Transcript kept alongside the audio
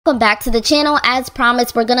Welcome back to the channel. As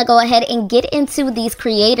promised, we're gonna go ahead and get into these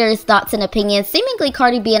creators' thoughts and opinions, seemingly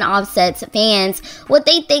Cardi B and Offset's fans, what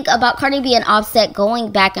they think about Cardi B and Offset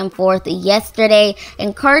going back and forth yesterday,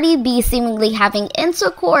 and Cardi B seemingly having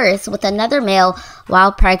intercourse with another male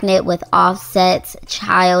while pregnant with Offset's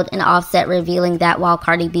child, and Offset revealing that while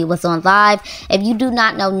Cardi B was on live. If you do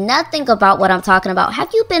not know nothing about what I'm talking about, have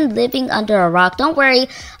you been living under a rock? Don't worry,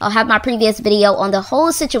 I'll have my previous video on the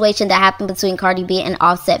whole situation that happened between Cardi B and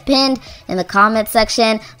Offset pinned in the comment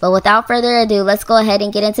section. But without further ado, let's go ahead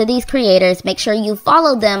and get into these creators. Make sure you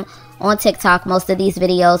follow them on TikTok. Most of these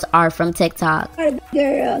videos are from TikTok. Girl,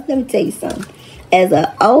 let me tell you something. As an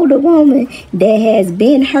older woman that has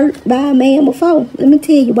been hurt by a man before, let me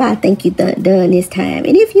tell you why I think you done this time.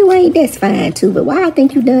 And if you ain't, that's fine too. But why I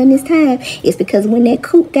think you done this time is because when that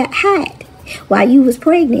coop got hot while you was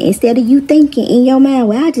pregnant, instead of you thinking in your mind,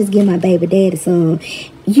 well, I just give my baby daddy some,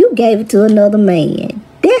 you gave it to another man.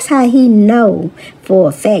 That's how he know for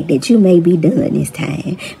a fact that you may be done this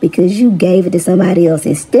time, because you gave it to somebody else.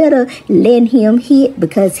 Instead of letting him hit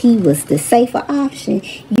because he was the safer option,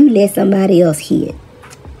 you let somebody else hit.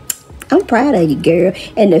 I'm proud of you, girl.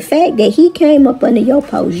 And the fact that he came up under your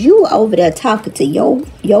post, you were over there talking to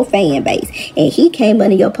your fan base, and he came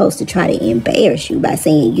under your post to try to embarrass you by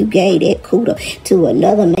saying you gave that cooter to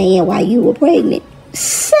another man while you were pregnant.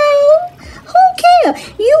 So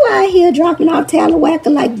you out here dropping off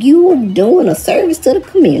Talawacka like you doing a service to the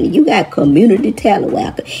community. You got community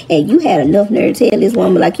Talawacka, and you had enough nerve to tell this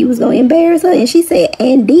woman like you was going to embarrass her, and she said,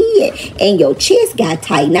 and did, and your chest got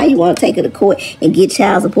tight. Now you want to take her to court and get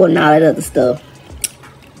child support and all that other stuff.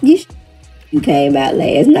 You came out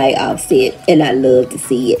last night, Offset, and I love to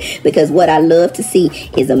see it, because what I love to see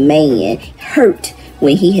is a man hurt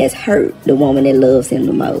when he has hurt the woman that loves him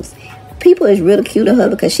the most. People is ridiculing her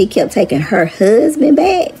because she kept taking her husband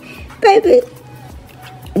back. Baby,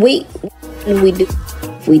 we do.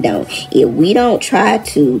 We don't. If we don't try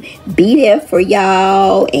to be there for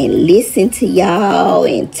y'all and listen to y'all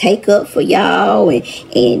and take up for y'all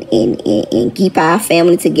and keep our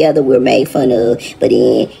family together, we're made fun of. But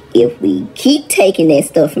then if we keep taking that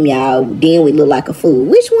stuff from y'all, then we look like a fool.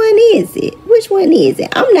 Which one is it? Which one is it?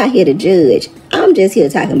 I'm not here to judge. I'm just here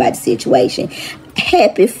talking about the situation.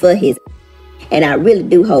 Happy for his, and I really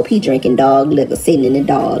do hope he drinking dog liquor, sitting in the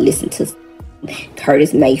dog, listening to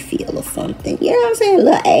Curtis Mayfield or something. You know what I'm saying? A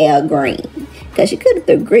little Al Green. Because she could have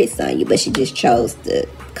threw grits on you, but she just chose to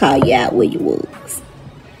call you out where you was.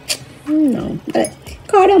 No, but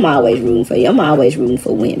Cardi, I'm always rooting for you. I'm always rooting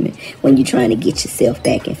for women when you're trying to get yourself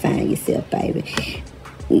back and find yourself, baby.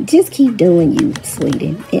 Just keep doing you,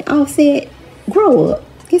 sweetie. And Offset, grow up.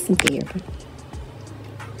 Get some therapy.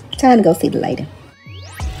 Time to go see the lady.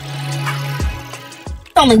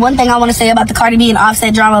 Only one thing I want to say about the Cardi B and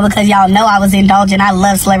Offset drama, because y'all know I was indulgent. I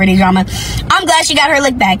love celebrity drama. I'm glad she got her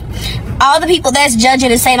lick back. All the people that's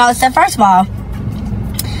judging and saying all this stuff, first of all,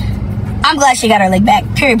 I'm glad she got her lick back,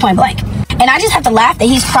 period, point blank. And I just have to laugh that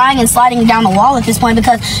he's crying and sliding down the wall at this point,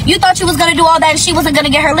 because you thought you was going to do all that and she wasn't going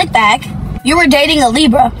to get her lick back. You were dating a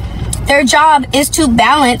Libra. Their job is to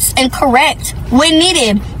balance and correct when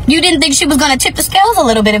needed. You didn't think she was going to tip the scales a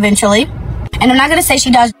little bit eventually. And I'm not going to say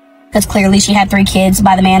she dodged, because clearly she had 3 kids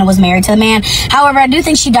by the man and was married to the man. However, I do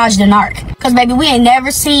think she dodged a narc. Because, baby, we ain't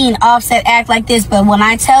never seen Offset act like this. But when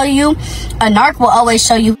I tell you, a narc will always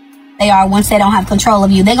show you who they are once they don't have control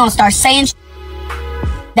of you. They're going to start saying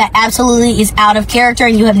that absolutely is out of character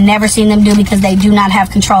and you have never seen them do, because they do not have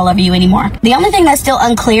control over you anymore. The only thing that's still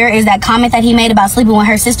unclear is that comment that he made about sleeping with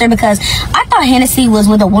her sister, because I thought Hennessy was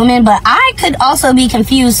with a woman, but I could also be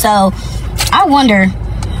confused. So I wonder,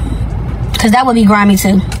 because that would be grimy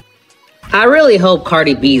too. I really hope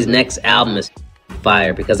Cardi B's next album is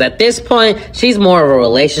fire, because at this point, she's more of a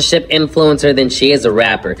relationship influencer than she is a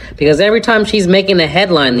rapper. Because every time she's making a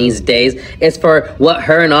headline these days, it's for what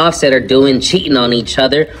her and Offset are doing, cheating on each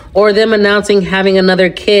other, or them announcing having another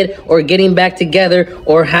kid, or getting back together,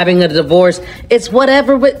 or having a divorce. It's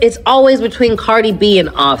whatever, but it's always between Cardi B and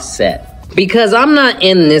Offset. Because I'm not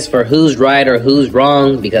in this for who's right or who's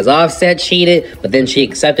wrong, because Offset cheated, but then she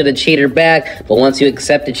accepted a cheater back. But once you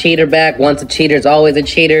accept a cheater back, once a cheater's always a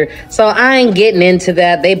cheater. So I ain't getting into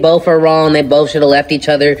that. They both are wrong. They both should have left each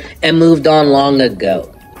other and moved on long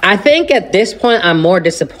ago. I think at this point, I'm more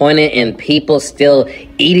disappointed in people still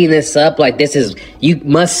eating this up. Like, this is, you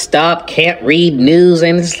must stop, can't read news.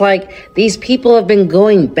 And it's like, these people have been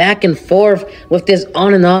going back and forth with this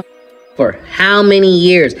on and off for how many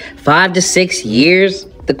years? 5 to 6 years?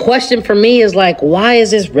 The question for me is like, why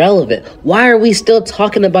is this relevant? Why are we still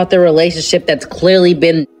talking about the relationship that's clearly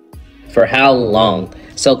been for how long?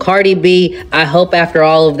 So Cardi B, I hope after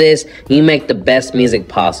all of this, you make the best music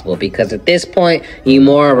possible, because at this point, you're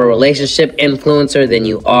more of a relationship influencer than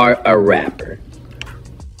you are a rapper.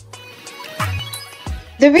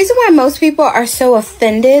 The reason why most people are so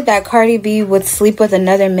offended that Cardi B would sleep with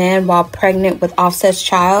another man while pregnant with Offset's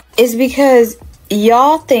child is because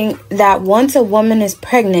y'all think that once a woman is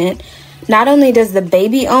pregnant, not only does the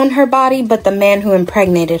baby own her body, but the man who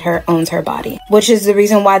impregnated her owns her body, which is the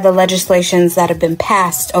reason why the legislations that have been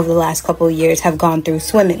passed over the last couple of years have gone through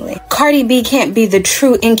swimmingly. Cardi B can't be the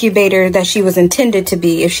true incubator that she was intended to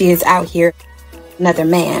be if she is out here another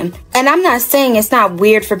man. And I'm not saying it's not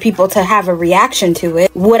weird for people to have a reaction to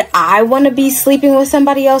it. Would I want to be sleeping with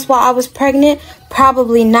somebody else while I was pregnant?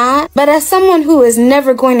 Probably not. But as someone who is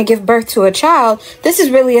never going to give birth to a child, this is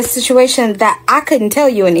really a situation that I couldn't tell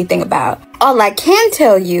you anything about. All I can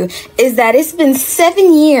tell you is that it's been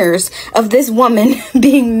 7 years of this woman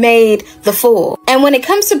being made the fool. And when it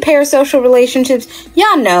comes to parasocial relationships,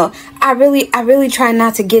 y'all know, I really try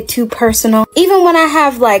not to get too personal. Even when I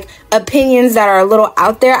have like opinions that are a little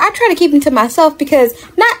out there, I try to keep them to myself because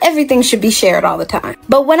not everything should be shared all the time.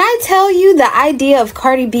 But when I tell you the idea of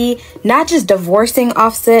Cardi B not just divorcing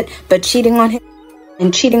Offset, but cheating on him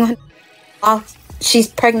and cheating on while she's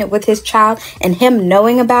pregnant with his child, and him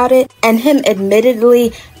knowing about it, and him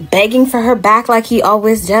admittedly begging for her back like he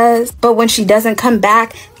always does, but when she doesn't come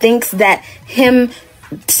back, thinks that him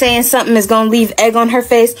saying something is gonna leave egg on her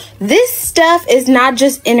face. This stuff is not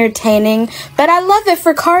just entertaining, but I love it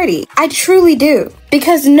for Cardi. I truly do.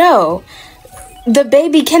 Because no, the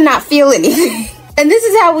baby cannot feel anything. And this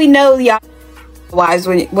is how we know y'all wives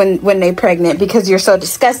when they pregnant, because you're so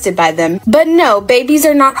disgusted by them. But no, babies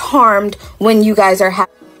are not harmed when you guys are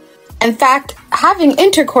happy. In fact, having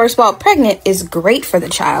intercourse while pregnant is great for the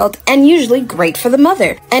child and usually great for the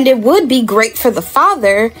mother. And it would be great for the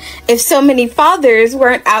father if so many fathers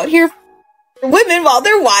weren't out here women while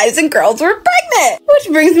their wives and girls were pregnant.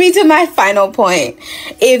 Which brings me to my final point.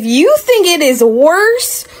 If you think it is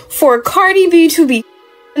worse for Cardi B to be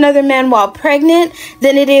another man while pregnant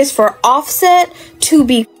than it is for Offset to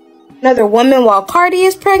be another woman while Cardi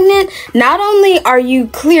is pregnant, not only are you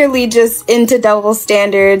clearly just into double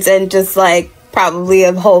standards and just like probably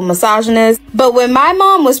a whole misogynist, but when my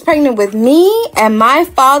mom was pregnant with me and my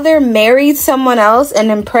father married someone else and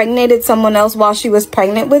impregnated someone else while she was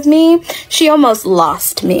pregnant with me, she almost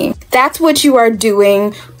lost me. That's what you are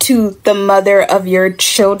doing to the mother of your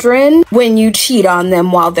children when you cheat on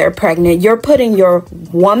them while they're pregnant. You're putting your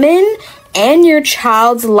woman and your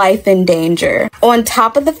child's life in danger, on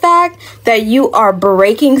top of the fact that you are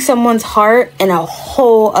breaking someone's heart in a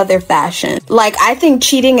whole other fashion. Like, I think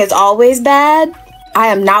cheating is always bad. I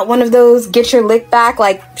am not one of those get your lick back,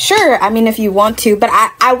 like, sure, I mean, if you want to, but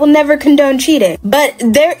I will never condone cheating. But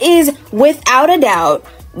there is, without a doubt,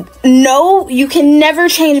 no, you can never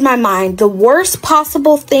change my mind. The worst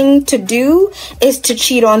possible thing to do is to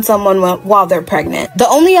cheat on someone while they're pregnant. The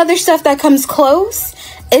only other stuff that comes close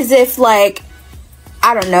is if, like,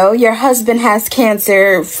 I don't know, your husband has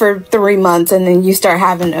cancer for 3 months and then you start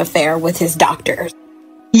having an affair with his doctor.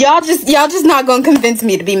 Y'all just not gonna convince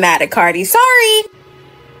me to be mad at Cardi. Sorry.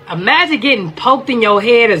 Imagine getting poked in your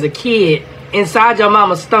head as a kid inside your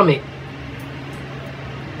mama's stomach.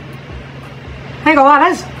 I ain't gonna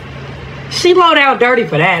lie, she low down dirty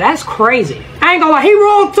for that. That's crazy. I ain't gonna lie, he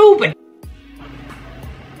wrong too, but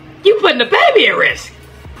you putting the baby at risk.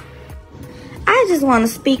 I just want to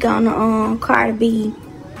speak on Cardi B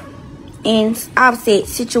and Offset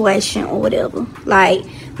situation or whatever. Like,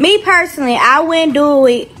 me personally, I wouldn't do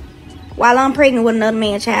it while I'm pregnant with another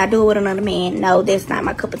man's child. Do it with another man. No, that's not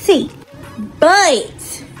my cup of tea.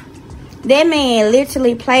 But that man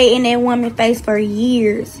literally played in that woman's face for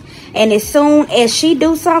years. And as soon as she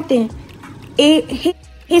do something, it hit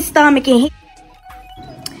his stomach and hit.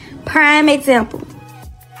 Prime example.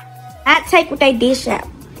 I take what they dish out.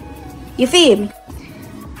 You feel me?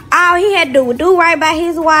 All he had to do was do right by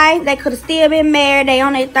his wife. They could have still been married. They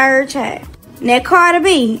on their 3rd child. Now Cardi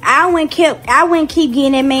B, I wouldn't keep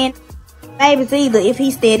getting that man babies either if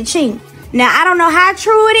he steady cheating. Now I don't know how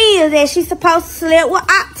true it is that she's supposed to sleep with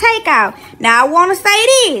Takeout. Now I want to say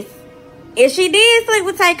this: if she did sleep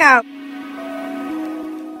with Takeout,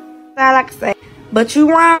 that's all I can say. But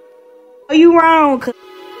you wrong. You wrong. Cause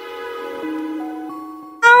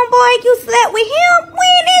homeboy, you slept with him?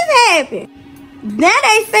 When this happened? Now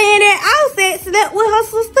they saying that Offset slept with her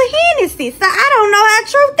sister Hennessy. So I don't know how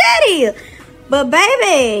true that is. But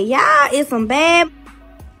baby, y'all is some bad.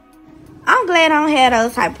 I'm glad I don't have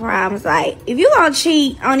those type of problems. Like, if you gonna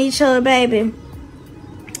cheat on each other, baby,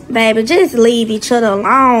 baby, just leave each other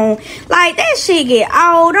alone. Like, that shit get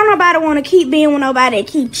old. Don't nobody want to keep being with nobody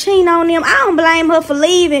that keep cheating on them. I don't blame her for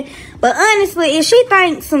leaving. But honestly, if she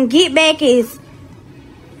thinks some get back is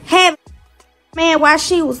having man while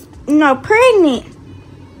she was, you know, pregnant,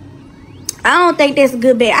 I don't think that's a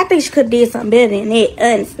good bet. I think she could have did something better than that,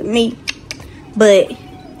 honestly, me. But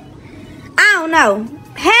I don't know.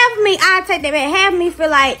 I take that back. Half me feel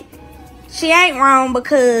like she ain't wrong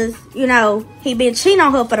because, you know, he been cheating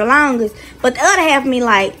on her for the longest. But the other half of me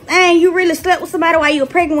like, dang, you really slept with somebody while you were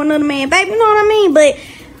pregnant with another man, baby. You know what I mean? But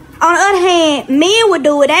on the other hand, men would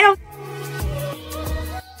do it. They don't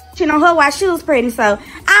cheat on her while she was pregnant. So,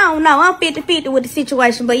 I don't know. I'm 50-50 with the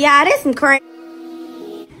situation. But, y'all, that's some crazy.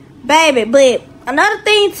 Baby, but another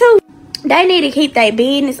thing, too, they need to keep their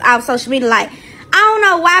business off social media. Like, I don't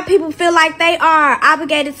know why people feel like they are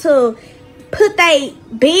obligated to put their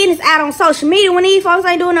business out on social media when these folks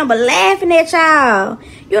ain't doing nothing but laughing at y'all.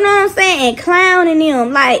 You know what I'm saying? And clowning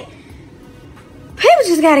them. Like, people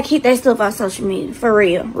just gotta keep their stuff on social media. For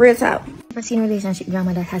real. Real talk. I've seen relationship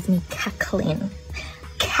drama that has me cackling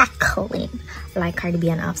like Cardi B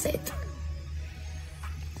and Offset.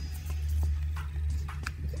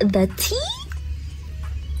 The tea?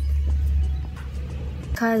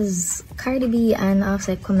 Because Cardi B and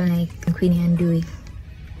Offset come like Queenie and Dewey.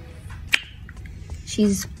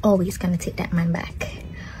 She's always gonna take that man back.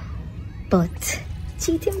 But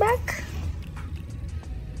cheating back?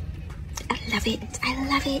 I love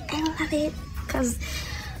it. Because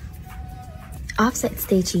Offset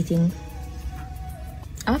stay cheating.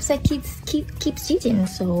 Offset keeps cheating,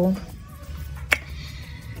 so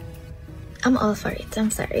I'm all for it.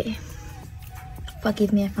 I'm sorry.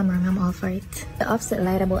 Forgive me if I'm wrong, I'm all for it. The Offset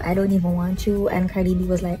lied about I don't even want you, and Cardi B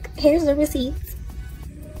was like, here's the receipt.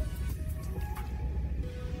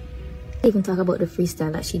 Even talk about the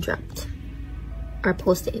freestyle that she dropped or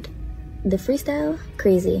posted. The freestyle,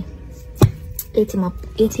 crazy. Ate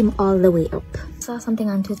him all the way up. Saw something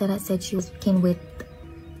on Twitter that said she was working with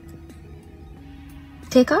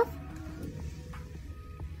Takeoff.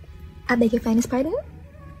 I beg your finest pardon.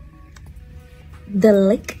 The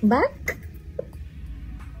lick back.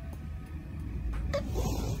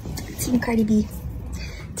 Team Cardi B.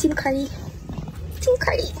 Team Cardi.